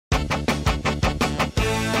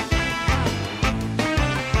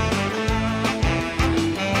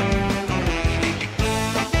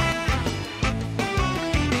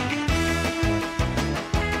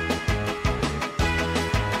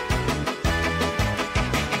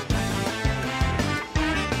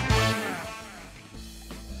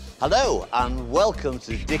Hello and welcome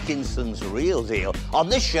to Dickinson's Real Deal. On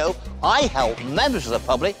this show, I help members of the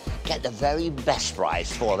public get the very best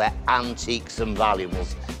price for their antiques and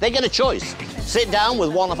valuables. They get a choice. Sit down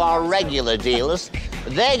with one of our regular dealers.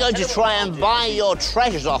 They're going to try and buy your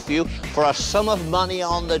treasures off you for a sum of money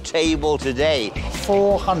on the table today.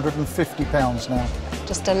 £450 now.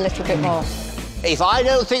 Just a little bit more. If I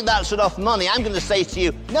don't think that's enough money, I'm going to say to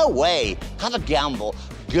you, no way, have a gamble.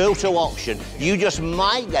 Go to auction. You just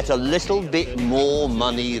might get a little bit more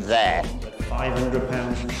money there.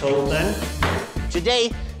 £500 sold then. Today,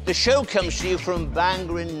 the show comes to you from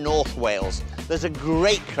Bangor in North Wales. There's a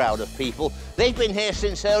great crowd of people. They've been here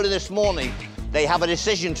since early this morning. They have a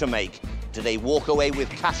decision to make. Do they walk away with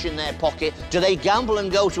cash in their pocket? Do they gamble and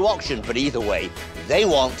go to auction? But either way, they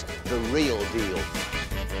want the real deal.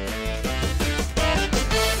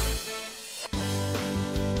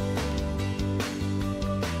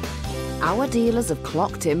 Our dealers have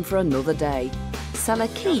clocked in for another day. Seller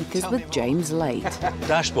Keith is with James Late.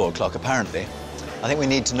 Dashboard clock, apparently. I think we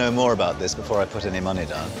need to know more about this before I put any money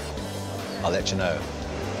down. I'll let you know.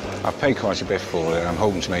 I've paid quite a bit for it. I'm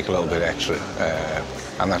hoping to make a little bit extra,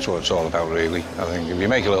 and that's what it's all about, really. I think if you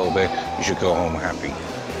make a little bit, you should go home happy.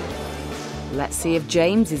 Let's see if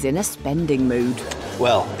James is in a spending mood.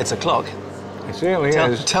 Well, it's a clock. It certainly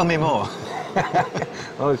is. Tell me more.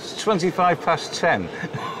 Well, it's 10:25.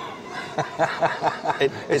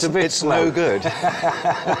 It's a bit it's slow. no good.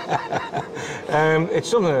 It's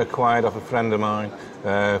something I acquired off a friend of mine,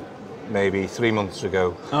 maybe 3 months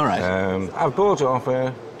ago. All right. I've bought it off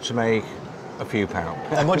her to make a few pounds.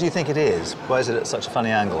 And what do you think it is? Why is it at such a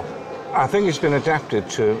funny angle? I think it's been adapted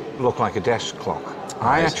to look like a desk clock.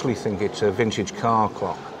 I Right. actually think it's a vintage car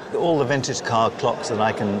clock. All the vintage car clocks that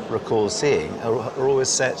I can recall seeing are always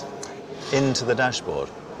set into the dashboard.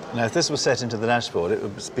 Now, if this was set into the dashboard, it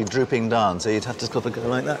would be drooping down, so you'd have to sort of go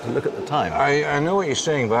like that to look at the time. I know what you're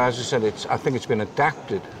saying, but as I said, I think it's been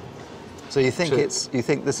adapted. So you think So- you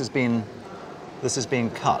think this has been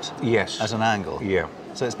cut? Yes. At an angle? Yeah.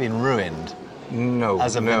 So it's been ruined No.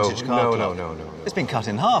 as a vintage car clock? No. It's been cut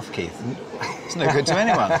in half, Keith. It's no good to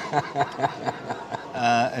anyone.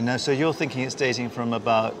 And so you're thinking it's dating from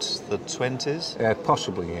about the 20s?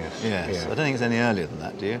 Possibly, yes. Yes. Yeah. I don't think it's any earlier than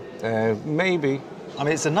that, do you? Maybe. I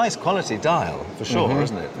mean, it's a nice quality dial, for sure,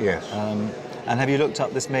 isn't it? Yes. And have you looked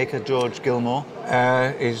up this maker, George Gilmore?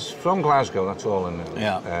 He's from Glasgow, that's all I know.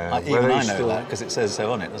 Yeah. Whether Even I he's know still- that, because it says so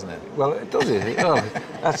on it, doesn't it? Well, does it? Oh,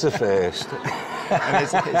 that's a first. And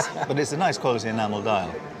but it's a nice quality enamel dial.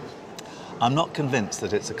 I'm not convinced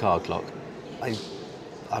that it's a car clock. I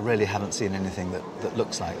really haven't seen anything that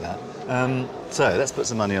looks like that. So let's put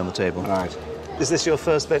some money on the table. Right. Is this your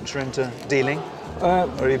first venture into dealing? Or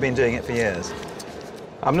have you been doing it for years?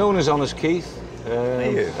 I'm known as Honest Keith. Are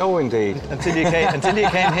you? Oh, indeed. Until you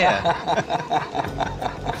came here.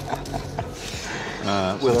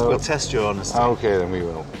 We'll test your honesty. OK, then we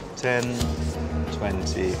will. 10,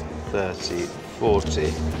 20, 30,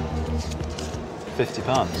 40, £50.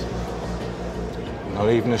 Not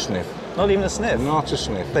even a sniff. Not even a sniff? Not a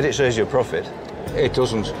sniff. But it shows you a profit. It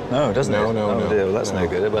doesn't. No, doesn't it? No. Oh, dear, well, that's no. no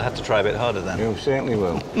good. We'll have to try a bit harder then. You certainly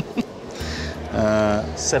will.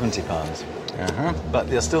 £70. But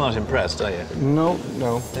you're still not impressed, are you? No.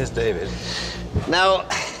 Here's David. Now,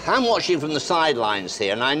 I'm watching from the sidelines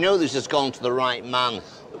here, and I know this has gone to the right man.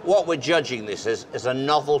 What we're judging this as is a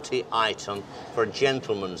novelty item for a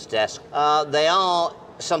gentleman's desk. They are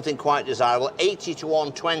something quite desirable. 80 to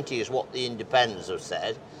 120 is what the independents have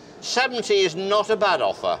said. 70 is not a bad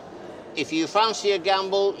offer. If you fancy a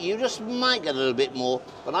gamble, you just might get a little bit more,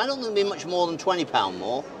 but I don't think it'll be much more than £20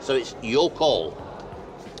 more, so it's your call.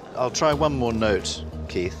 I'll try one more note,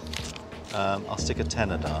 Keith. I'll stick a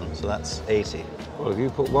tenner down, so that's 80. Well, if you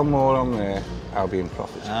put one more on there, I'll be in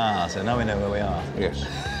profit. Ah, so now we know where we are. Yes.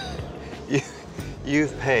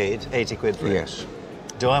 You've paid 80 quid for it? Yes.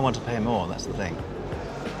 Do I want to pay more? That's the thing.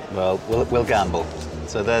 Well, we'll gamble.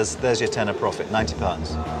 So there's your tenner profit, £90.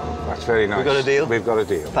 That's very nice. We've got a deal? We've got a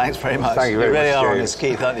deal. Thanks very much. Thank you very really much, are James. honest,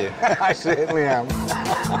 Keith, aren't you? I certainly am.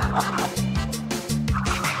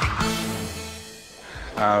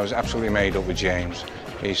 I was absolutely made up with James.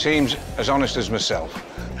 He seems as honest as myself.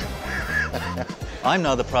 I'm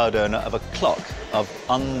now the proud owner of a clock of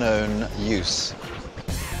unknown use.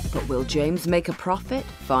 But will James make a profit?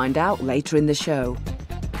 Find out later in the show.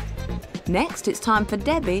 Next, it's time for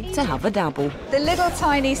Debbie to have a dabble. The little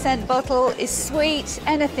tiny scent bottle is sweet.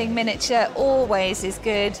 Anything miniature always is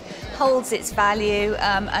good. Holds its value.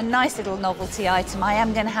 A nice little novelty item. I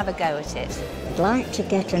am going to have a go at it. I'd like to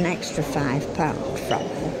get an extra £5 from them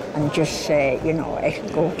and just say, you know, it can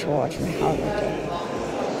go towards my holiday.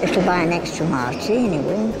 It'll buy an extra martini,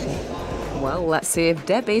 won't it? Well, let's see if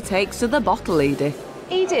Debbie takes to the bottle, Edith.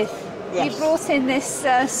 Edith, Yes. you brought in this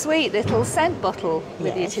sweet little scent bottle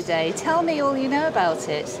with you Yes. today. Tell me all you know about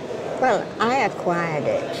it. Well, I acquired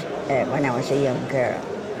it when I was a young girl.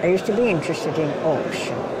 I used to be interested in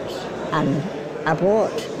auctions, and I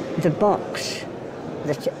bought the box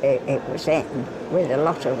that it was in with a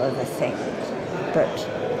lot of other things, but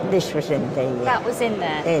this was in the... That was in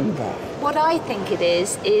there. In there. What I think it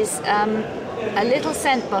is a little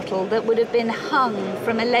scent bottle that would have been hung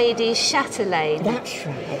from a lady's chatelaine. That's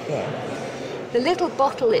right, yeah. The little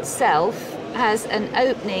bottle itself has an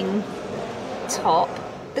opening top.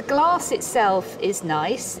 The glass itself is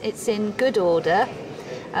nice. It's in good order.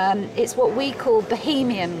 It's what we call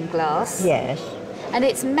bohemian glass. Yes. And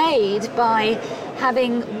it's made by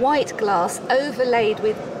having white glass overlaid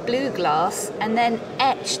with blue glass and then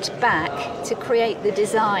etched back to create the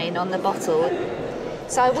design on the bottle.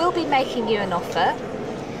 So I will be making you an offer,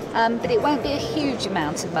 but it won't be a huge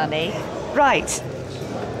amount of money. Right.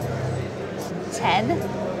 10,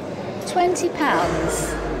 20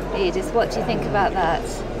 pounds. Edith, what do you think about that?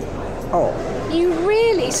 Oh. You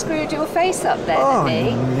really screwed your face up there, Oh,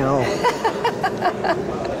 didn't he? no.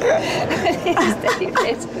 Yes,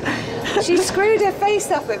 David. She screwed her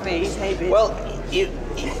face up at me, David. Well,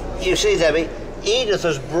 you see, Debbie, Edith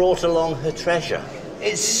has brought along her treasure.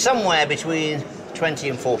 It's somewhere between 20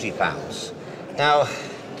 and 40 pounds. Now,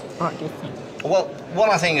 What do you think? well, what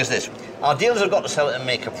I think is this. Our dealers have got to sell it and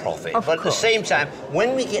make a profit. Of but at the course. same time,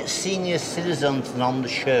 when we get senior citizens on the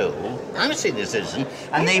show, I'm a senior citizen,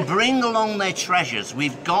 and they bring along their treasures,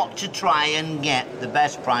 we've got to try and get the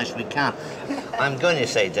best price we can. I'm going to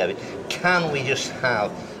say, Debbie, can we just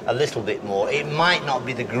have a little bit more? It might not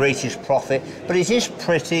be the greatest profit, but it is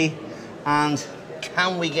pretty, and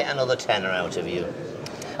can we get another tenner out of you?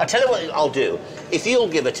 I'll tell you what I'll do. If you'll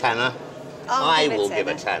give a tenner, I will give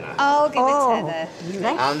a tenner. I'll give Oh. a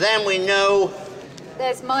tenner. And then we know,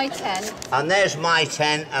 There's my 10. and there's my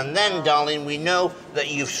 10, and then, darling, we know that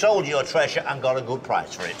you've sold your treasure and got a good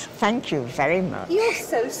price for it. Thank you very much. You're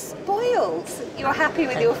so spoiled. You're happy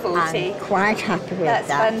with your 40. I'm quite happy with That's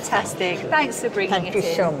that. fantastic. Thanks for bringing Thank it you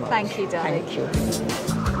in. so much. Thank you, darling. Thank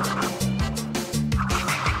you.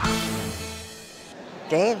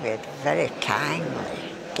 David very kindly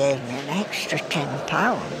gave me an extra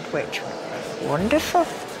 £10, which was wonderful.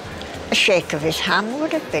 A shake of his hand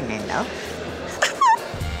would have been enough.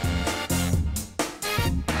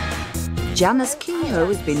 Janice Kehoe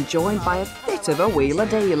has been joined by a bit of a wheeler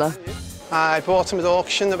dealer. I bought them at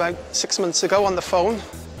auction about 6 months ago on the phone.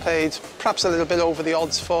 Paid perhaps a little bit over the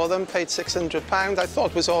odds for them, paid £600. I thought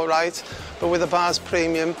it was all right, but with a bar's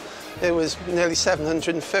premium, it was nearly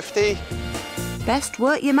 750. Best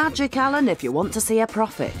work your magic, Alan, if you want to see a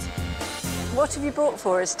profit. What have you brought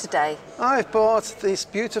for us today? I've bought this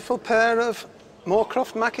beautiful pair of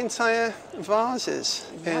Moorcroft McIntyre vases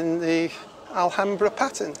in the Alhambra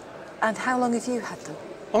pattern. And how long have you had them?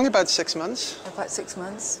 Only about 6 months. About 6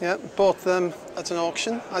 months? Yeah, bought them at an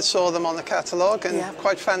auction. I saw them on the catalogue and Yeah.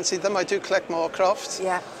 quite fancied them. I do collect Moorcrofts.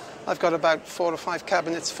 Yeah. I've got about 4 or 5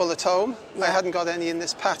 cabinets full at home. I Yeah. hadn't got any in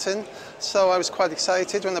this pattern, so I was quite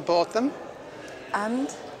excited when I bought them.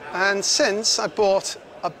 And since I bought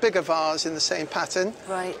a bigger vase in the same pattern.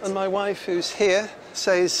 Right. And my wife, who's here,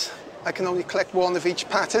 says I can only collect one of each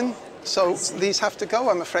pattern, so these have to go,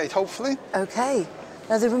 I'm afraid, hopefully. OK.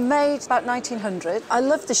 Now, they were made about 1900. I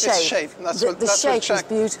love the shape. It's shape. That's what the shape is attracts.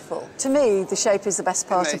 beautiful. To me, the shape is the best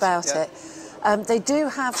part Amazing, about yeah. it. They do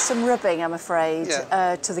have some rubbing, I'm afraid,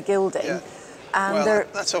 Yeah. to the gilding. Yeah. And Well, they're,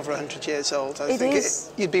 that's over 100 years old. I It think is.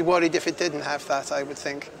 You'd be worried if it didn't have that, I would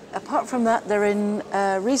think. apart from that, they're in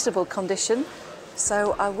reasonable condition.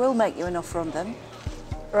 So I will make you an offer on them.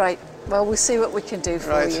 Right, well, we'll see what we can do for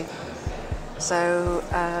Right. you. So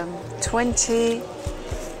 20,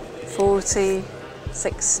 40,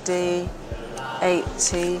 60,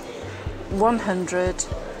 80, 100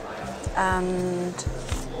 and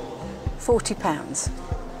 £40.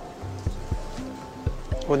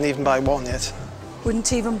 Wouldn't even buy one yet.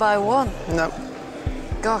 Wouldn't even buy one? No.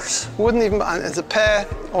 Gosh. Wouldn't even buy, as a pair,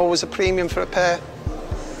 always a premium for a pair.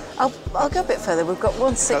 I'll go a bit further. We've got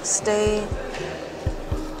 160,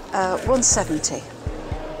 170.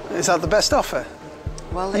 Is that the best offer?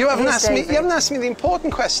 Well, You haven't here's asked me. David. You haven't asked me the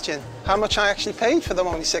important question: how much I actually paid for them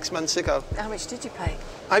only 6 months ago. How much did you pay?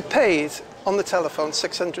 I paid on the telephone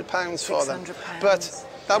 £600 for them, £600, but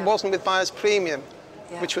that yeah. wasn't with buyer's premium,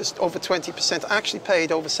 Yeah. which was over 20%. I actually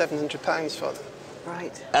paid over £700 for them.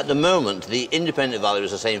 Right. At the moment, the independent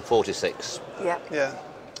valuers are saying 46. Yeah. Yeah.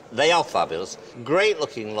 They are fabulous. Great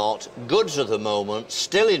looking lot, goods of the moment,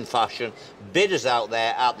 still in fashion. Bidders out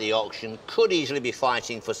there at the auction could easily be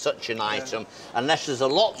fighting for such an item. Unless there's a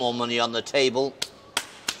lot more money on the table.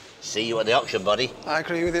 See you at the auction, buddy. I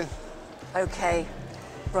agree with you. OK,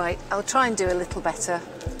 right, I'll try and do a little better.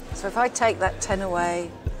 So if I take that 10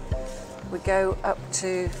 away, we go up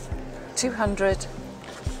to £250.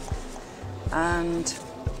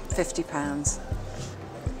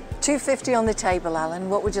 £250 on the table, Alan.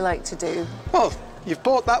 What would you like to do? Well, you've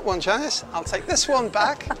bought that one, Janice. I'll take this one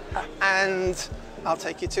back and I'll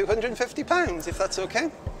take you £250, if that's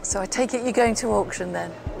OK. So I take it you're going to auction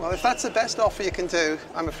then? Well, if that's the best offer you can do,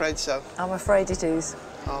 I'm afraid so. I'm afraid it is.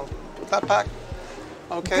 I'll put that back.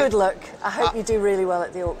 OK. Good luck. I hope you do really well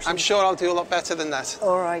at the auction. I'm sure I'll do a lot better than that.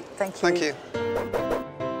 All right, thank you. Thank you.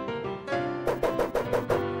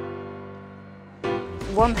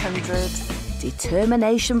 100.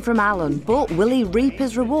 Determination from Alan, but will he reap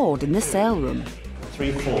his reward in the sale room?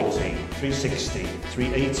 340, 360,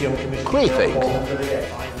 380 on commission. Creepy.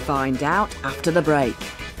 Find out after the break.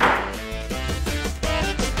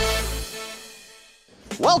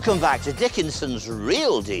 Welcome back to Dickinson's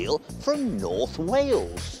Real Deal from North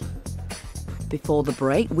Wales. Before the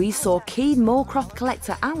break, we saw keen Moorcroft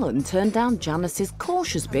collector Alan turn down Janice's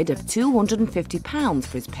cautious bid of £250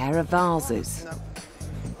 for his pair of vases. No.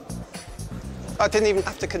 I didn't even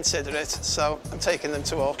have to consider it, so I'm taking them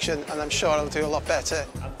to auction and I'm sure I'll do a lot better.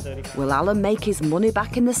 Will Alan make his money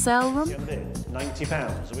back in the sale room?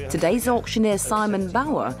 £90. Today's auctioneer Simon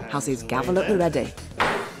Bauer has his gavel at the ready.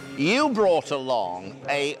 You brought along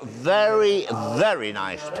a very, very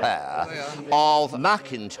nice pair of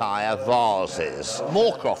McIntyre vases.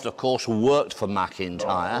 Moorcroft, of course, worked for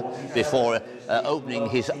McIntyre before opening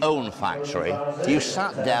his own factory. You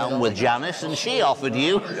sat down with Janice and she offered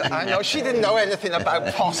you... I know, she didn't know anything about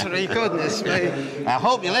pottery, goodness me. I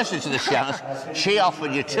hope you listen to this, Janice. She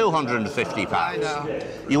offered you £250. I know.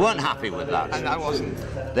 You weren't happy with that? And I wasn't.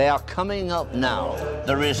 They are coming up now.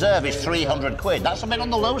 The reserve is £300. That's a bit on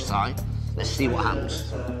the low side. Let's see what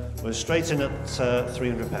happens. We're straight in at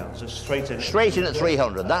 £300. It's straight in. Straight in at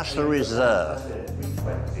 300. That's the reserve.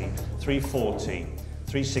 340,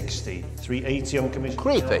 360, 380 on commission.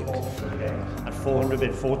 Creeping. At 400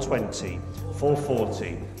 bid, 420,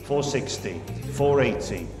 440, 460,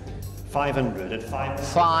 480, 500 at 500.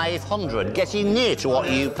 500, getting near to what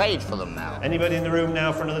you paid for them now. Anybody in the room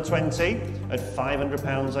now for another 20 at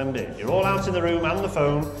 £500 and bid. You're all out in the room and the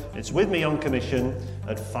phone. It's with me on commission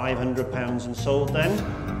at £500 and sold then.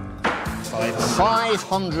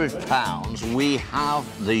 £500, we have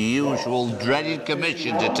the usual dreaded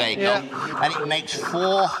commission to take on, and it makes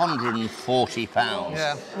 £440.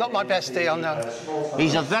 Yeah, not my best deal, no.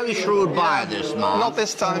 He's a very shrewd buyer, this man. Not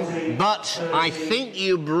this time. But I think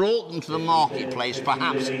you brought them to the marketplace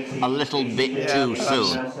perhaps a little bit too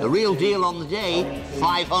soon. The real deal on the day,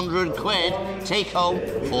 £500, take home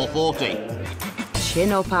 £440.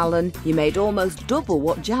 Chin up, Alan. You made almost double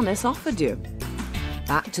what Janice offered you.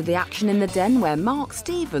 Back to the action in the den where Mark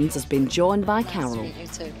Stevens has been joined by Carol. Nice to meet you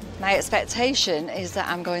too. My expectation is that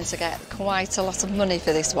I'm going to get quite a lot of money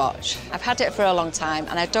for this watch. I've had it for a long time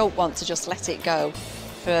and I don't want to just let it go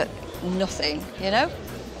for nothing, you know?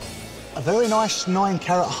 A very nice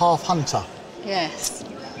 9-carat half hunter. Yes.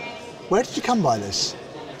 Where did you come by this?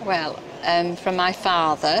 Well, from my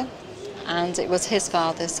father, and it was his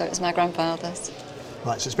father, so it was my grandfather's.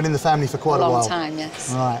 Right, so it's been in the family for quite a while. A long time,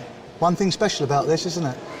 yes. Right. One thing special about this, isn't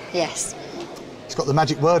it? Yes. It's got the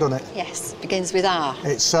magic word on it. Yes, begins with R.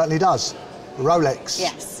 It certainly does. Rolex.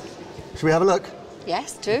 Yes. Should we have a look?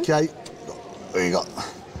 Yes, do. OK. There you got.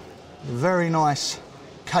 Very nice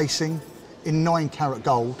casing in 9-carat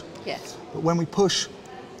gold. Yes. But when we push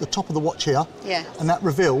the top of the watch here, yes, and that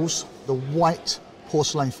reveals the white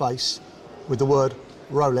porcelain face with the word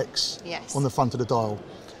Rolex, yes, on the front of the dial.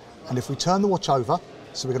 And if we turn the watch over,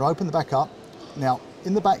 so we're going to open the back up. Now,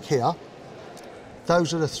 in the back here,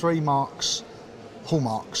 those are the 3 marks,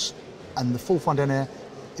 hallmarks, and the full front end here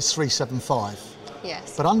is 375.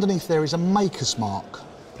 Yes. But underneath there is a maker's mark,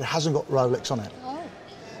 but it hasn't got Rolex on it. Oh.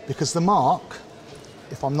 Because the mark,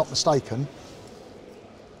 if I'm not mistaken,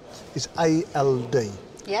 is ALD.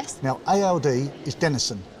 Yes. Now, ALD is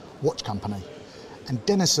Dickinson Watch Company, and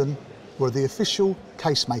Dickinson were the official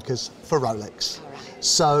case makers for Rolex. All right.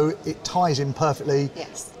 So it ties in perfectly.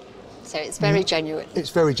 Yes. So it's very genuine. It's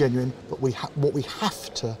very genuine, but what we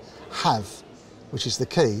have to have, which is the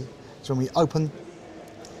key, is when we open,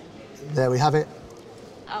 there we have it.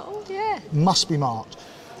 Oh, yeah. Must be marked.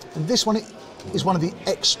 And this one is one of the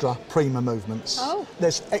extra Prima movements. Oh.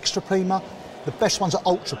 There's extra Prima, the best ones are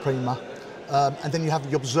ultra Prima, and then you have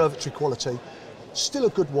the observatory quality. Still a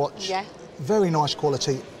good watch. Yeah. Very nice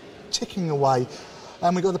quality, ticking away.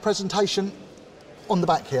 And we've got the presentation on the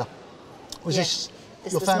back here. Was this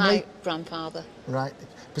This your was family? my grandfather. Right.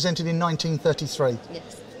 Presented in 1933.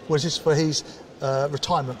 Yes. Was this for his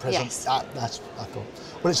retirement present? Yes. That's, I thought.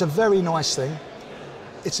 Well, it's a very nice thing.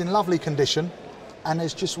 It's in lovely condition. And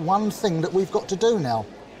there's just one thing that we've got to do now.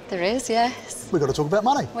 There is, yes. We've got to talk about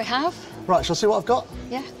money. We have. Right, shall I see what I've got?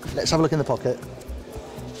 Yeah. Let's have a look in the pocket.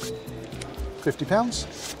 £50,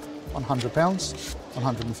 £100,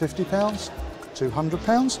 £150,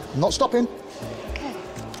 £200. I'm not stopping. Okay.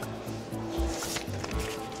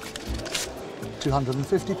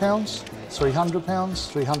 £250, £300,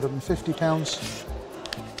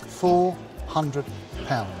 £350,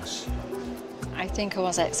 £400. I think I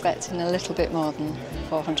was expecting a little bit more than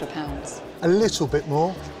 £400. A little bit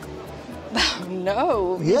more.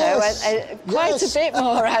 No, Yes. quite Yes. a bit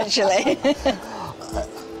more actually.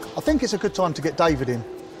 I think it's a good time to get David in.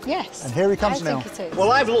 Yes. And here he comes I now. think it is.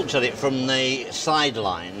 Well, I've looked at it from the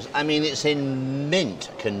sidelines. I mean, it's in mint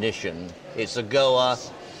condition. It's a goer.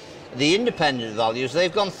 The independent values,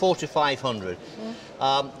 they've gone 4,500.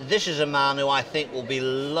 This is a man who I think will be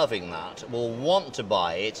loving that, will want to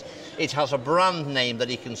buy it. It has a brand name that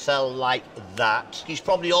he can sell like that. He's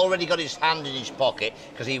probably already got his hand in his pocket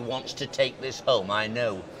because he wants to take this home, I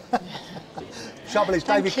know. Trouble is,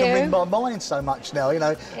 Thank David can you. read my mind so much now, you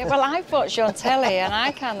know. Yeah, well, I've watched you on telly and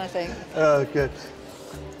I kind of think. Oh, good.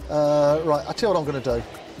 Right, I'll tell you what I'm going to do.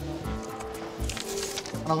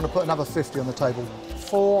 And I'm going to put another 50 on the table.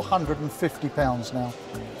 £450 now.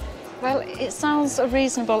 Well, it sounds a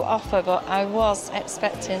reasonable offer, but I was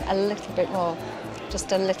expecting a little bit more.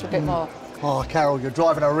 Just a little bit more. Oh, Carol, you're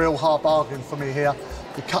driving a real hard bargain for me here.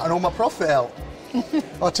 You're cutting all my profit out.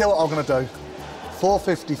 I'll tell you what I'm going to do.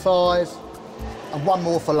 £455 and one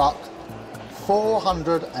more for luck.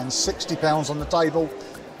 £460 on the table.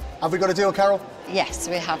 Have we got a deal, Carol? Yes,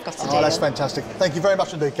 we have got a deal. Oh, that's fantastic. Thank you very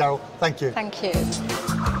much indeed, Carol. Thank you. Thank you.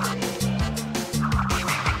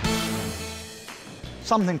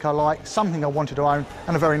 Something I like, something I wanted to own,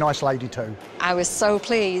 and a very nice lady too. I was so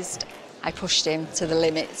pleased. I pushed him to the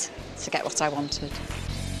limit to get what I wanted.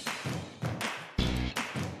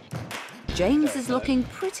 James is looking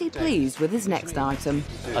pretty pleased with his next item.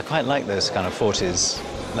 I quite like those kind of 40s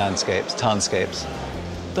landscapes, townscapes.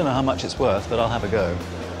 Don't know how much it's worth, but I'll have a go.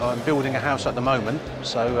 I'm building a house at the moment,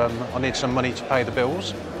 so I need some money to pay the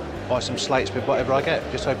bills, buy some slates with whatever I get.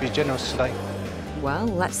 Just hope he's generous today. Well,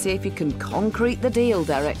 let's see if you can concrete the deal,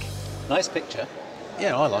 Derek. Nice picture.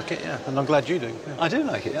 Yeah, I like it, yeah, and I'm glad you do. Yeah. I do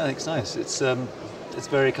like it, yeah, I think it's nice. It's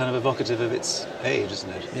very kind of evocative of its age,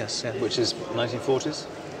 isn't it? Yes, yeah. Which is 1940s?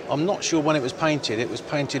 I'm not sure when it was painted. It was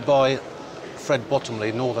painted by Fred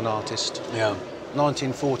Bottomley, Northern artist. Yeah.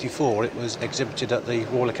 1944, it was exhibited at the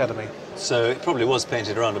Royal Academy. So it probably was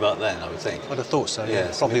painted around about then, I would think. I'd have thought so, yeah.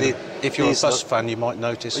 Yes. Probably, I mean, if you're a these bus fan, you might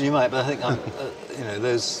notice. Well, you might, but I think, you know,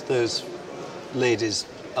 those ladies'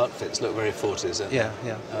 outfits look very 40s, don't they? Yeah,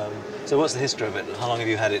 yeah. So what's the history of it? How long have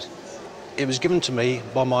you had it? It was given to me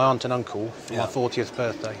by my aunt and uncle for Yeah. my 40th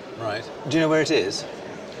birthday. Right. Do you know where it is?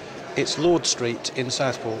 It's Lord Street in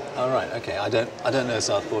Southport. Oh, right, OK. I don't know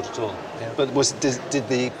Southport at all. Yeah. But did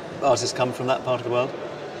the artist come from that part of the world?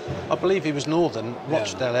 I believe he was Northern,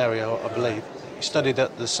 Rochdale area, I believe. He studied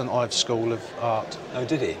at the St Ives School of Art. Oh,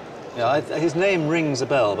 did he? Yeah, his name rings a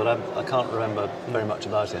bell, but I can't remember very much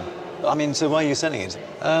about him. I mean, so why are you selling it?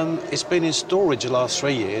 It's been in storage the last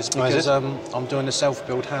 3 years Oh, is because it? I'm doing a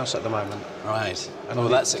self-build house at the moment. Right. And well,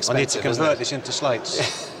 that's expensive, I need to isn't convert it? this into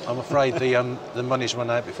slates. I'm afraid the money's run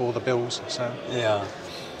out before the bills, so... Yeah.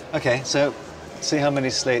 OK, so see how many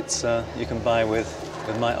slates you can buy with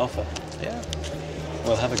my offer. Yeah.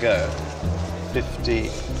 We'll have a go. 51,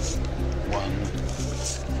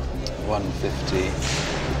 150,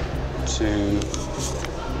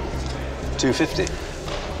 250.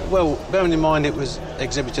 Well, bearing in mind it was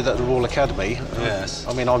exhibited at the Royal Academy. Yes.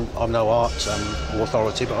 I mean, I'm no art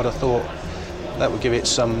authority, but I'd have thought that would give it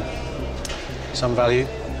some value.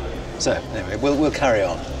 So, anyway, we'll carry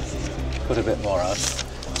on. Put a bit more out.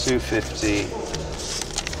 250,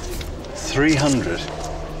 300.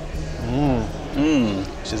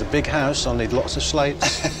 This is a big house, I'll need lots of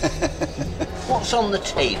slates. What's on the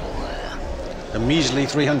table there? A measly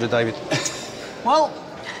 300, David. Well,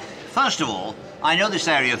 first of all, I know this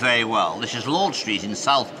area very well. This is Lord Street in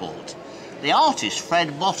Southport. The artist,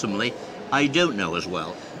 Fred Bottomley, I don't know as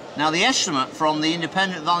well. Now, the estimate from the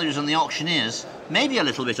independent values and the auctioneers may be a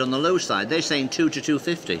little bit on the low side. They're saying 2 to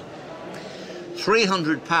 250.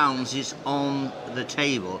 £300 is on the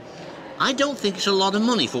table. I don't think it's a lot of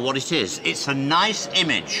money for what it is. It's a nice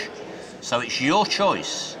image, so it's your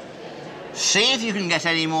choice. See if you can get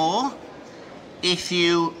any more. If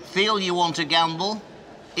you feel you want to gamble,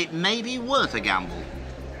 it may be worth a gamble.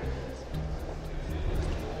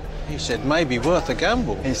 He said maybe worth a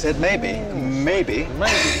gamble. He said maybe. Maybe.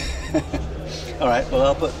 Maybe. All right, well,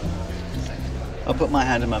 I'll put my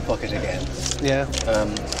hand in my pocket again. Yeah.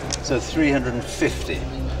 So 350.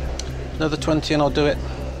 Another 20 and I'll do it.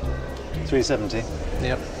 370.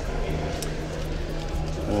 Yep.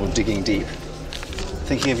 Or digging deep.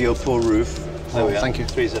 Thinking of your poor roof. There we are. Thank you.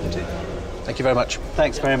 370. Thank you very much.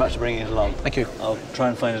 Thanks very much for bringing it along. Thank you. I'll try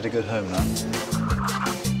and find it a good home now.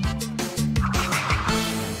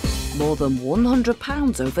 More than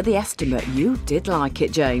 £100 over the estimate. You did like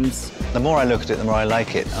it, James. The more I look at it, the more I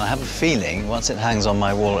like it. And I have a feeling once it hangs on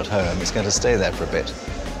my wall at home, it's going to stay there for a bit.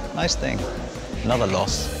 Nice thing. Another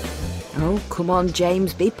loss. Oh, come on,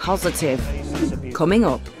 James, be positive. Coming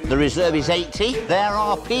up. The reserve is 80. There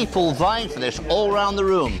are people vying for this all around the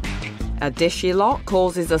room. A dishy lot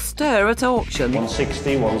causes a stir at auction.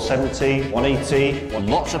 160, 170, 180.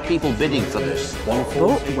 Lots of people bidding for this.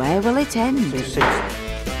 140. But where will it end? 260.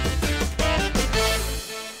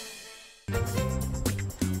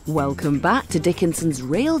 Welcome back to Dickinson's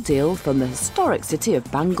Real Deal from the historic city of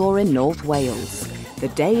Bangor in North Wales. The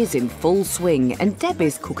day is in full swing and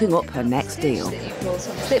Debbie's cooking up her next deal.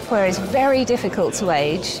 Slipware is very difficult to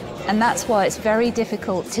age, and that's why it's very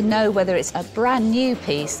difficult to know whether it's a brand new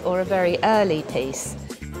piece or a very early piece.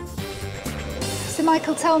 So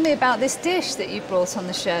Michael, tell me about this dish that you brought on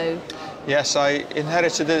the show. Yes, I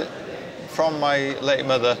inherited it from my late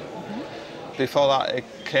mother. Before that, it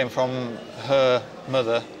came from her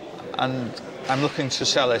mother, and I'm looking to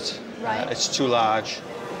sell it. Right. It's too large.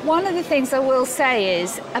 One of the things I will say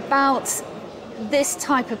is about this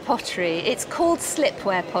type of pottery, it's called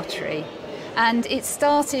slipware pottery, and it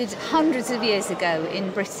started hundreds of years ago in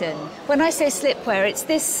Britain. When I say slipware, it's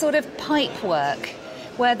this sort of pipe work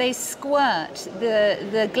where they squirt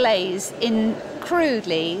the glaze in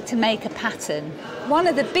crudely to make a pattern. One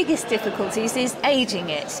of the biggest difficulties is aging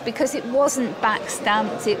it, because it wasn't back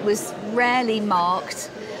stamped, it was rarely marked.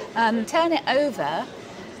 Turn it over,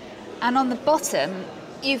 and on the bottom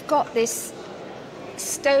you've got this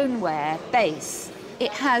stoneware base.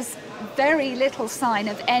 It has very little sign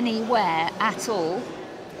of any wear at all.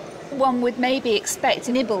 One would maybe expect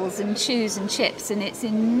nibbles and chews and chips, and it's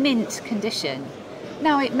in mint condition.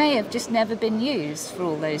 Now, it may have just never been used for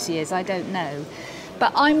all those years, I don't know.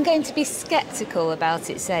 But I'm going to be sceptical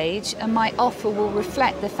about its age, and my offer will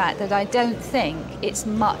reflect the fact that I don't think it's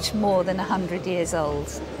much more than 100 years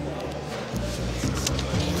old.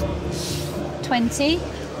 20,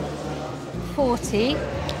 40,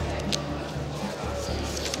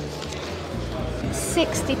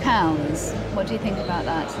 £60. What do you think about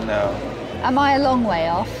that? No. Am I a long way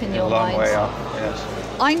off in your mind? A long way off, yes.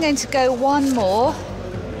 I'm going to go one more,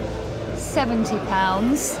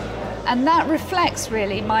 £70, and that reflects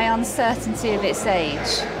really my uncertainty of its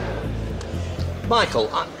age. Michael,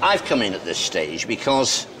 I've come in at this stage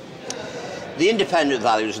because the independent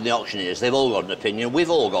values and the auctioneers, they've all got an opinion, we've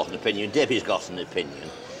all got an opinion, Debbie's got an opinion.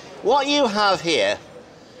 What you have here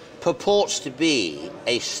purports to be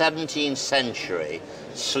a 17th century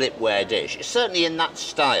slipware dish. It's certainly in that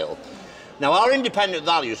style. Now, our independent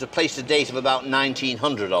values have placed a date of about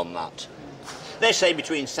 1900 on that. They say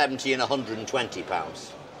between 70 and 120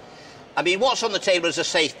 pounds. I mean, what's on the table is a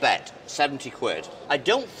safe bet, 70 quid. I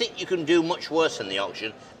don't think you can do much worse in the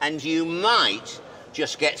auction, and you might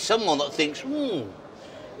just get someone that thinks,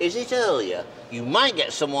 is it earlier? You might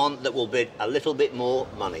get someone that will bid a little bit more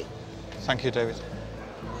money. Thank you, David.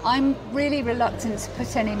 I'm really reluctant to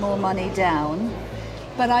put any more money down,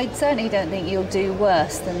 but I certainly don't think you'll do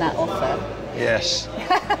worse than that offer. Yes.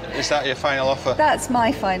 Is that your final offer? That's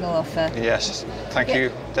my final offer. Yes. Thank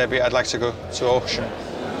you, Debbie. I'd like to go to auction.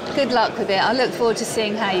 Good luck with it. I look forward to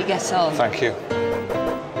seeing how you get on. Thank you.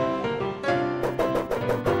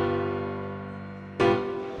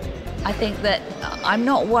 I think that I'm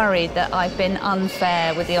not worried that I've been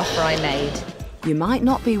unfair with the offer I made. You might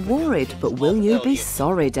not be worried, but will you be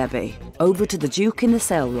sorry, Debbie? Over to the Duke in the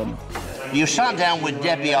sale room. You sat down with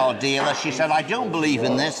Debbie, our dealer. She said, I don't believe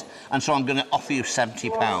in this, and so I'm going to offer you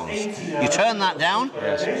 £70. You turn that down.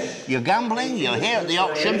 Yes. You're gambling. You're here at the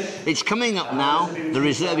auction. It's coming up now. The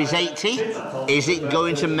reserve is 80. Is it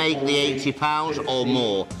going to make the £80 or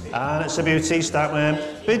more? And it's a beauty. Start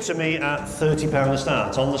with bid to me at £30 a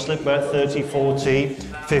start. On the slipware, 30, 40,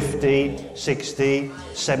 50, 60,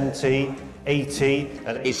 70, 80.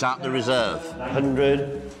 It's at the reserve.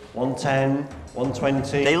 100, 110,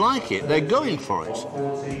 120. They like it. They're going for it.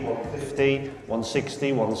 140, 150,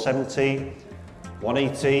 160, 170,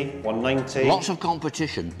 180, 190. Lots of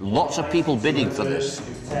competition, lots of people bidding for this.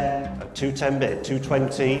 210 bid,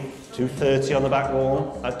 220, 230 on the back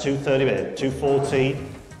wall, at 230 bid, 240,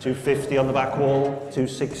 250 on the back wall,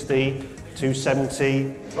 260,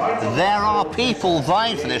 270. There are people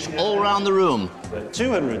vying for this all around the room.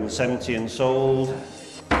 270 and sold.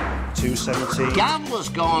 270. Gambler's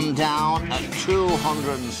gone down at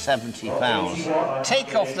 £270.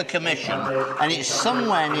 Take off the commission, and it's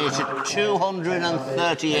somewhere near to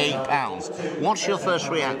 £238. What's your first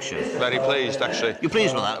reaction? Very pleased, actually. You're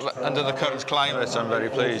pleased with that? Under the current climate, I'm very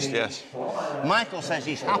pleased, yes. Michael says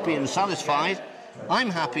he's happy and satisfied. I'm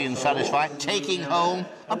happy and satisfied, taking home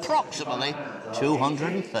approximately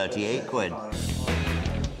 238 quid.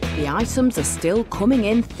 The items are still coming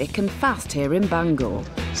in thick and fast here in Bangor.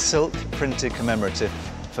 Silk printed commemorative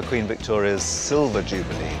for Queen Victoria's Silver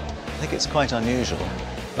Jubilee. I think it's quite unusual,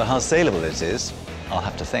 but how saleable it is, I'll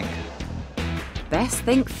have to think. Best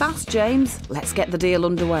think fast, James. Let's get the deal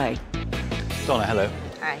underway. Donna, hello.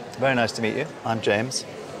 Hi. Very nice to meet you. I'm James.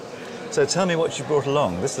 So tell me what you brought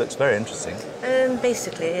along. This looks very interesting.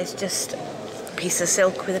 Basically, it's just a piece of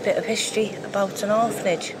silk with a bit of history about an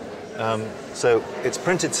orphanage. So it's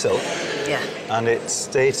printed silk. Yeah. And it's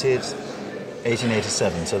dated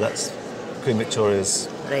 1887, so that's Queen Victoria's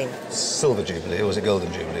Reign. Silver Jubilee, or was it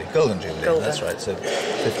Golden Jubilee? Golden Jubilee, Golden. That's right, so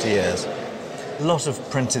 50 years. A lot of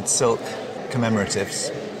printed silk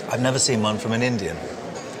commemoratives. I've never seen one from an Indian.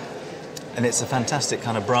 And it's a fantastic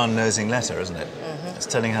kind of brown-nosing letter, isn't it? Mm-hmm. It's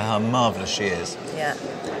telling her how marvellous she is. Yeah.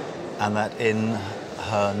 And that in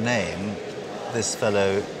her name, this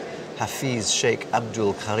fellow, Hafiz Sheikh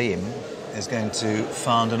Abdul Karim, is going to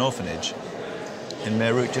found an orphanage in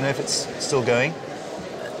Meerut. Do you know if it's still going?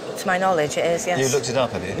 To my knowledge, it is, yes. You looked it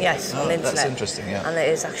up, have you? Yes, on the internet. That's interesting, yeah. And it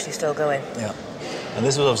is actually still going. Yeah. And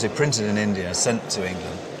this was obviously printed in India, sent to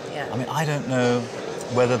England. Yeah. I mean, I don't know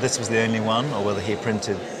whether this was the only one or whether he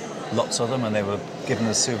printed lots of them and they were given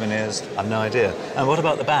as souvenirs. I've no idea. And what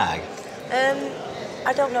about the bag?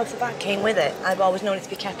 I don't know if the bag came with it. I've always known it to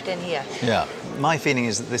be kept in here. Yeah. My feeling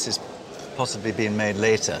is that this is possibly being made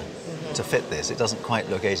later to fit this. It doesn't quite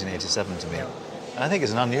look 1887 to me. And I think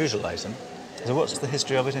it's an unusual item. So what's the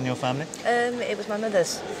history of it in your family? It was my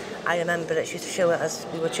mother's. I remember that she used to show it as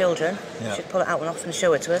we were children. Yeah. She'd pull it out and often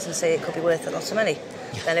show it to us and say it could be worth a lot of money.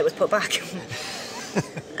 Then it was put back.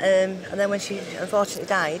 And then when she unfortunately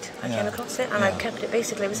died, I came across it and I've kept it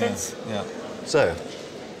basically ever since. Yeah. So,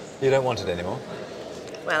 you don't want it anymore?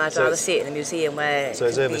 Well, I'd rather see it in a museum where... So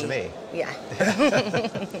it's over to me? Yeah.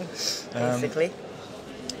 Basically.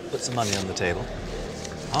 Put some money on the table.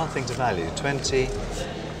 Hard thing to value. 20,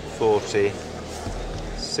 40,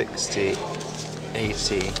 60, 80,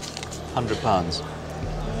 £100.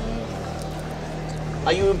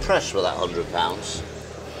 Are you impressed with that £100?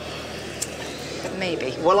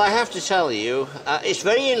 Maybe. Well, I have to tell you, it's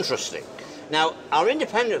very interesting. Now, our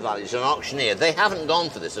independent values and auctioneer, they haven't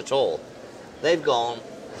gone for this at all. They've gone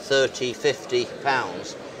 30, 50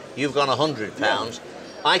 pounds. You've gone £100.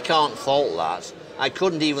 I can't fault that. I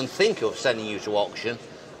couldn't even think of sending you to auction.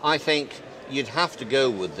 I think you'd have to go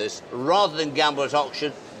with this. Rather than gamble at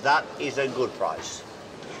auction, that is a good price.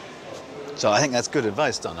 So I think that's good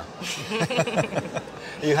advice, Donna.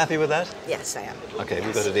 Are you happy with that? Yes, I am. OK, yes.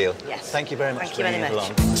 we've got a deal. Yes. Thank you very much Thank for bringing it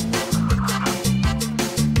along.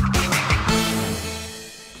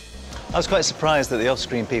 I was quite surprised that the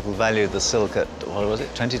off-screen people valued the silk at, what was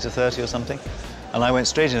it, 20 to 30 or something? And I went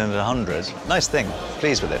straight in at 100. Nice thing.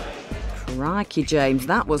 Pleased with it. Crikey, James,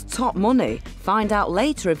 that was top money. Find out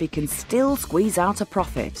later if he can still squeeze out a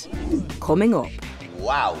profit. Coming up.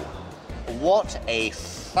 Wow. What a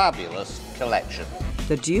fabulous collection.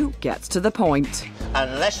 The Duke gets to the point.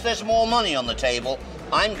 Unless there's more money on the table,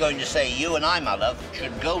 I'm going to say you and I, my love,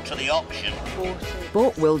 should go to the auction.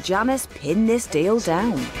 But will Janice pin this deal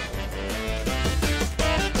down?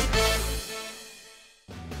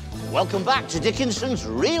 Welcome back to Dickinson's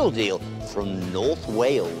Real Deal from North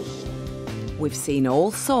Wales. We've seen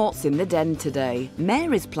all sorts in the den today.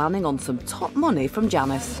 Mary's planning on some top money from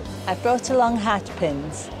Janice. I've brought along hat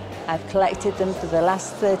pins. I've collected them for the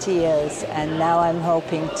last 30 years and now I'm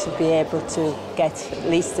hoping to be able to get at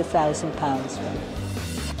least £1,000 from them.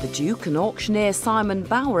 The Duke and auctioneer Simon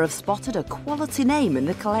Bauer have spotted a quality name in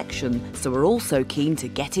the collection, so we're also keen to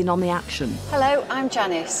get in on the action. Hello, I'm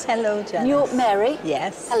Janice. Hello, Janice. And you're Mary?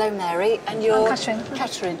 Yes. Hello, Mary. And you're... I'm Catherine.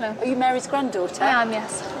 Catherine. Hello. Are you Mary's granddaughter? I am,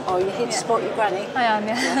 yes. Oh, you're here to support your granny? I am,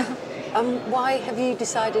 yeah. Why have you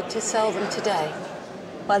decided to sell them today?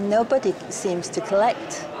 Well, nobody seems to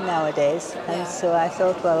collect nowadays, and so I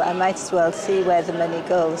thought, well, I might as well see where the money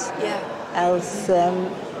goes. Yeah. Else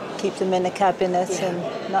keep them in a cabinet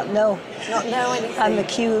and not know. Not know anything. I'm a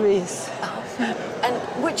curious. And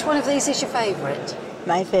which one of these is your favourite?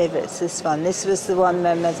 My favourite's this one. This was the one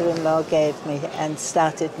my mother-in-law gave me and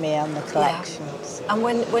started me on the collections. And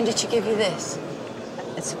when did she give you this?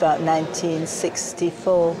 It's about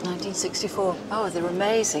 1964. 1964. Oh, they're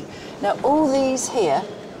amazing. Now, all these here,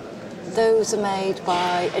 those are made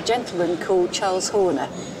by a gentleman called Charles Horner,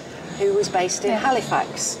 who was based in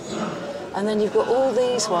Halifax. And then you've got all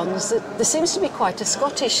these ones. There seems to be quite a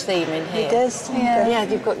Scottish theme in here. It does. Yeah,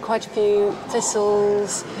 you've got quite a few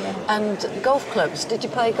thistles and golf clubs. Did you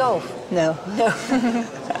play golf? No. No.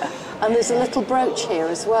 And there's a little brooch here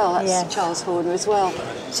as well. That's Charles Horner as well.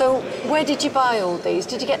 So where did you buy all these?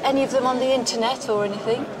 Did you get any of them on the internet or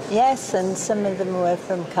anything? Yes, and some of them were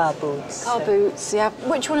from car boots. Car boots, yeah.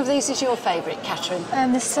 Which one of these is your favourite, Catherine?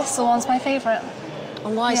 The thistle one's my favourite.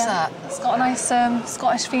 And why is that? It's got a nice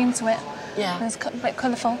Scottish theme to it. Yeah. And it's a bit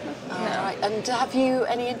colourful. Right. And have you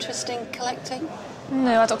any interest in collecting?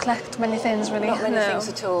 No, I don't collect many things really. Not many things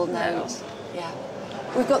at all, no. Yeah.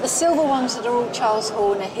 We've got the silver ones that are all Charles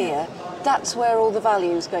Horner here. That's where all the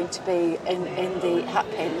value is going to be in the hat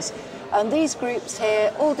pins. And these groups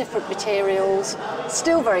here, all different materials,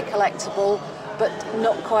 still very collectible, but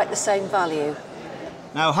not quite the same value.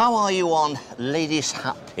 Now, how are you on ladies'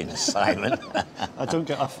 hat pins, Simon? I don't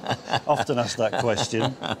get often asked that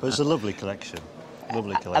question, but it's a lovely collection.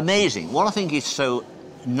 Lovely collection. Amazing. What I think is so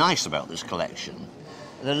nice about this collection,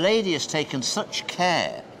 the lady has taken such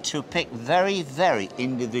care to pick very, very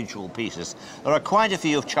individual pieces. There are quite a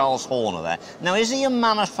few of Charles Horner there. Now, is he a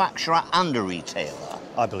manufacturer and a retailer?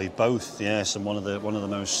 I believe both, yes, and one of the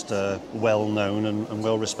most well-known and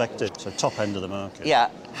well-respected, so top end of the market. Yeah.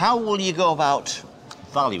 How will you go about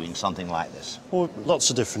valuing something like this? Well, lots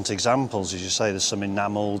of different examples, as you say. There's some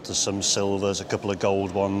enamelled, there's some silvers, a couple of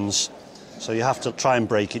gold ones. So you have to try and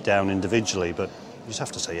break it down individually, but you just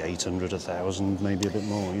have to say 800, 1,000, maybe a bit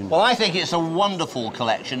more. You know. Well, I think it's a wonderful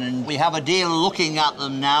collection, and we have a deal looking at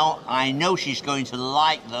them now. I know she's going to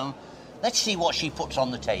like them. Let's see what she puts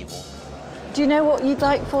on the table. Do you know what you'd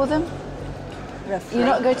like for them? Roughly. You're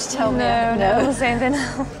not going to tell me? No, the same thing.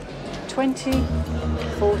 20,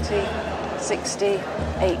 40, 60,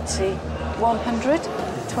 80, 100,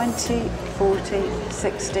 20, 40,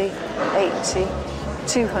 60, 80,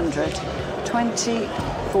 200, 20,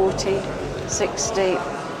 40, 60,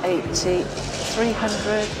 80,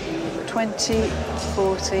 300, 20,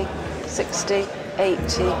 40, 60,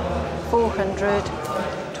 80, 400,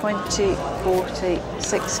 20, 40,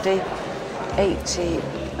 60, 80.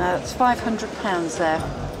 That's £500 there.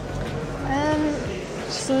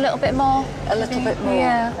 Just a little bit more. A little bit more?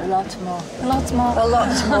 Yeah. A lot more. A lot more. A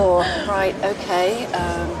lot more. Right, OK.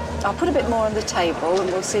 I'll put a bit more on the table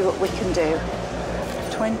and we'll see what we can do.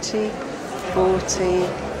 20, 40,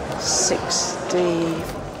 60,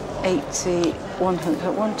 80,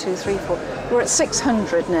 100. 1, 2, 3, 4. We're at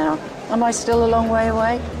 600 now. Am I still a long way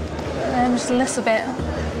away? Just a little bit.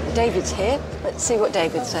 David's here. Let's see what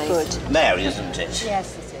David says. Good. Mary, isn't it?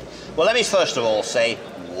 Yes, it is. Well, let me first of all say,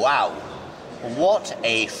 wow. What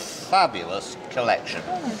a fabulous collection.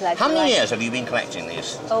 How many years have you been collecting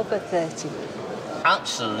these? Over 30.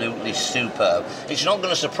 Absolutely superb. It's not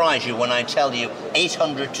going to surprise you when I tell you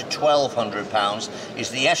 £800 to £1,200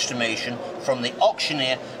 is the estimation from the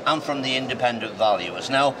auctioneer and from the independent valuers.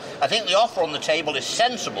 Now, I think the offer on the table is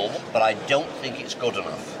sensible, but I don't think it's good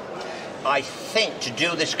enough. I think to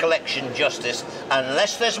do this collection justice,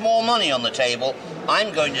 unless there's more money on the table,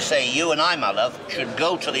 I'm going to say you and I, my love, should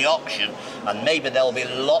go to the auction and maybe there'll be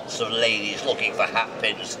lots of ladies looking for hat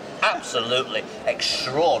pins. Absolutely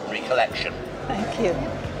extraordinary collection. Thank you.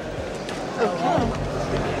 OK.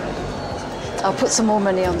 I'll put some more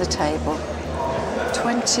money on the table.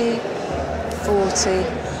 20, 40,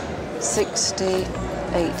 60,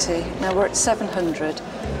 80. Now we're at 700.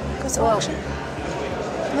 Goes to auction.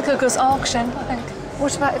 Look at Goes auction, I think.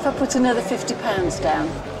 What about if I put another £50 down?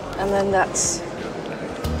 And then that's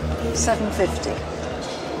 750.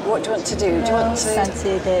 What do you want to do? Do you want to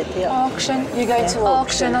fancy the auction? You're going to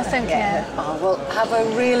auction? I think, yeah. Oh, well, have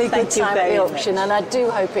a really good time at the auction, and I do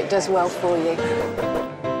hope it does well for you.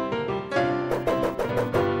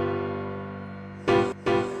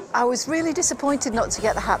 I was really disappointed not to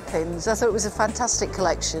get the hat pins. I thought it was a fantastic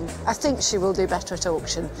collection. I think she will do better at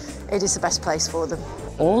auction. It is the best place for them.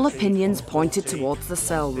 All opinions pointed towards the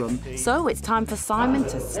sale room, so it's time for Simon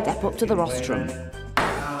to step up to the rostrum.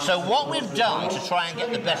 So what we've done to try and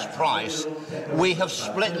get the best price, we have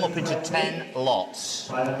split them up into 10 lots.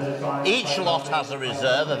 Each lot has a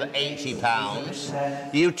reserve of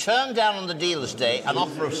 £80. You turn down on the dealer's day an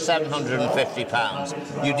offer of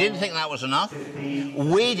 £750. You didn't think that was enough.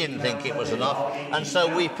 We didn't think it was enough, and so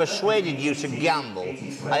we persuaded you to gamble.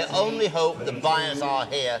 I only hope the buyers are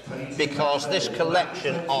here because this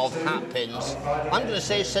collection of hat pins, I'm going to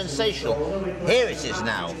say, is sensational. Here it is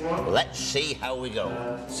now. Let's see how we go.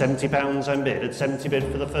 £70 I'm bid. At 70 bid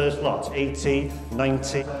for the first lot. 80,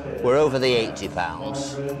 90. We're over the £80.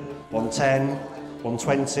 110,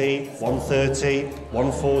 120, 130,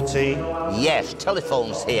 140. Yes,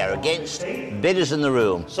 telephones here against bidders in the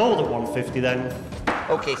room. Sold at 150 then.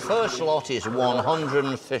 OK, first lot is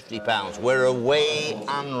 £150. We're away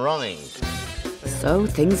and running. So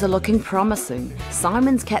things are looking promising.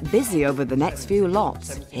 Simon's kept busy over the next few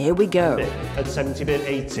lots. Here we go. At 70 bid,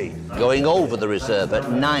 80. Going over the reserve at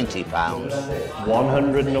 £90.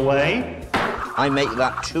 100 and away. I make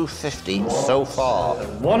that 250 so far.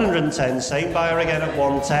 110, same buyer again at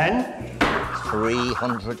 110.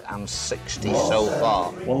 360 so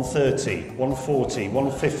far. 130, 140,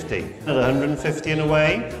 150. Another 150 and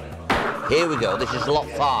away. Here we go, this is lot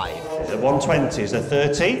 5. At 120, is there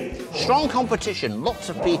 30? Strong competition, lots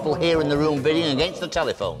of people here in the room bidding against the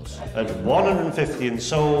telephones. At 150 and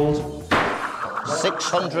sold.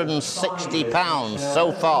 £660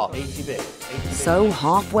 so far. 80 bid. So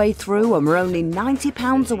halfway through and we're only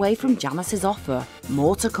 £90 away from Janice's offer.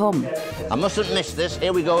 More to come. I mustn't miss this,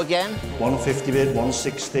 here we go again. 150 bid,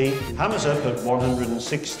 160. Hammers up at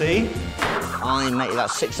 160. I make that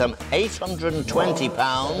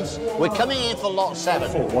 £820. We're coming in for lot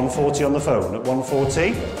 7. 140 on the phone at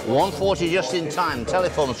 140. 140 just in time,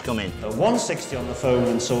 telephones come in. At 160 on the phone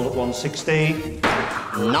and sold at 160.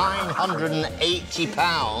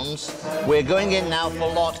 £980. We're going in now for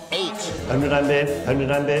lot 8. 100 and bid,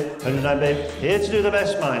 100 and bid, 100 and bid. Here to do the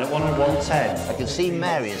best mine at 110. I can see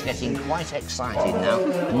Mary is getting quite excited now.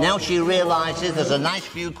 Now she realises there's a nice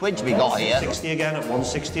few quid to be got here. 60 again at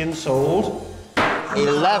 160 and sold.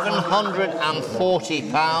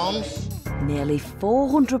 £1,140. Nearly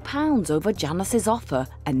 £400 over Janice's offer,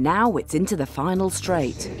 and now it's into the final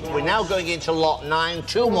straight. We're now going into lot 9,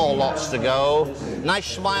 2 more lots to go. Nice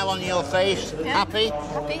smile on your face. Yeah. Happy?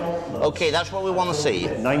 Happy. OK, that's what we want to see.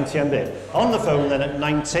 90 and bid. On the phone then at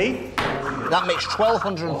 90. That makes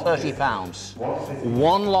 £1,230.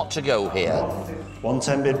 1 lot to go here.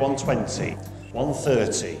 110 bid, 120,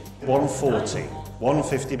 130, 140,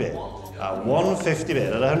 150 bid. 150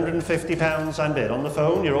 bid at £150 and bid. On the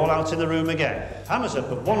phone, you're all out in the room again. Hammers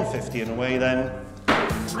up at 150 and away then.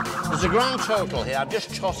 There's a grand total here, I'm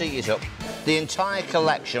just totting it up. The entire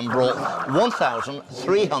collection brought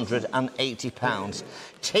 £1,380.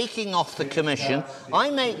 Taking off the commission,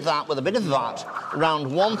 I make that, with a bit of VAT,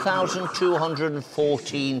 around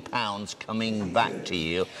 £1,214 coming back to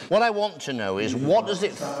you. What I want to know is, what does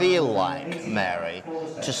it feel like, Mary,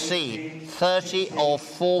 to see 30 or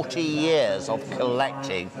 40 years of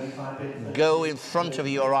collecting go in front of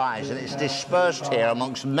your eyes, and it's dispersed here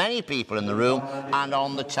amongst many people in the room and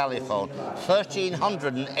on the telephone.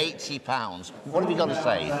 £1,380. What have you got to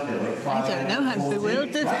say? I don't know, I'm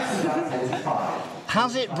bewildered.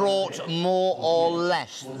 Has it brought more or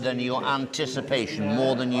less than your anticipation,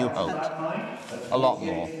 more than you hoped? A lot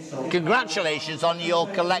more. Congratulations on your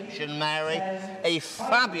collection, Mary. A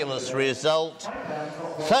fabulous result.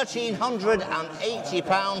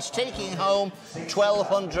 £1,380, taking home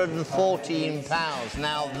 £1,214.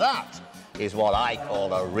 Now that is what I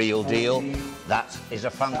call a real deal. That is a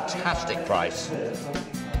fantastic price.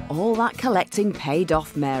 All that collecting paid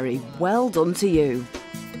off, Mary. Well done to you.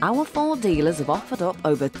 Our 4 dealers have offered up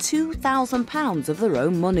over £2,000 of their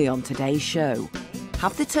own money on today's show.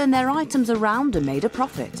 Have they turned their items around and made a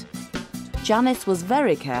profit? Janice was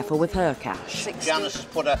very careful with her cash. Janice has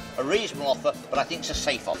put a reasonable offer, but I think it's a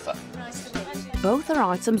safe offer. Both her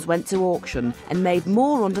items went to auction and made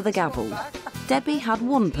more under the gavel. Debbie had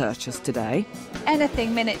 1 purchase today.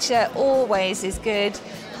 Anything miniature always is good,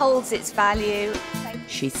 holds its value.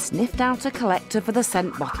 She sniffed out a collector for the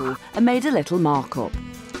scent bottle and made a little markup.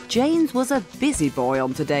 James was a busy boy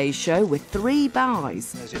on today's show with 3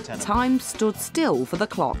 buys. Time stood still for the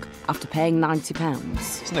clock after paying £90.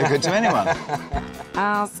 It's no good to anyone.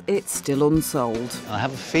 As it's still unsold. I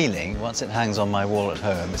have a feeling once it hangs on my wall at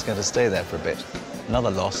home, it's going to stay there for a bit.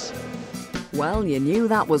 Another loss. Well, you knew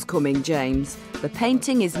that was coming, James. The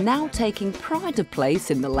painting is now taking pride of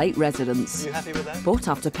place in the late residence. Are you happy with that? But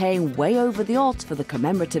after paying way over the odds for the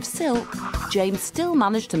commemorative silk, James still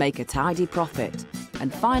managed to make a tidy profit.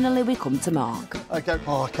 And finally, we come to Mark. Okay.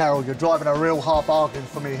 Oh, Carol, you're driving a real hard bargain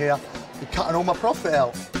for me here. You're cutting all my profit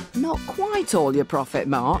out. Not quite all your profit,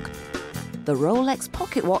 Mark. The Rolex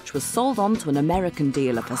pocket watch was sold on to an American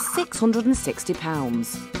dealer for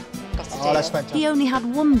 £660. Oh, that's fantastic. He only had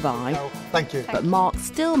one buy. Oh, thank you. But Mark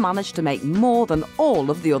still managed to make more than all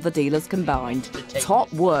of the other dealers combined.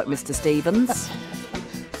 Top work, Mr. Stevens.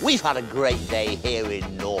 We've had a great day here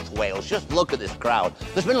in North Wales. Just look at this crowd.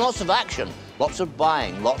 There's been lots of action, lots of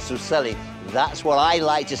buying, lots of selling. That's what I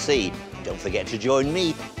like to see. Don't forget to join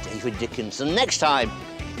me, David Dickinson, next time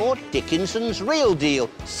for Dickinson's Real Deal.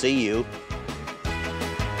 See you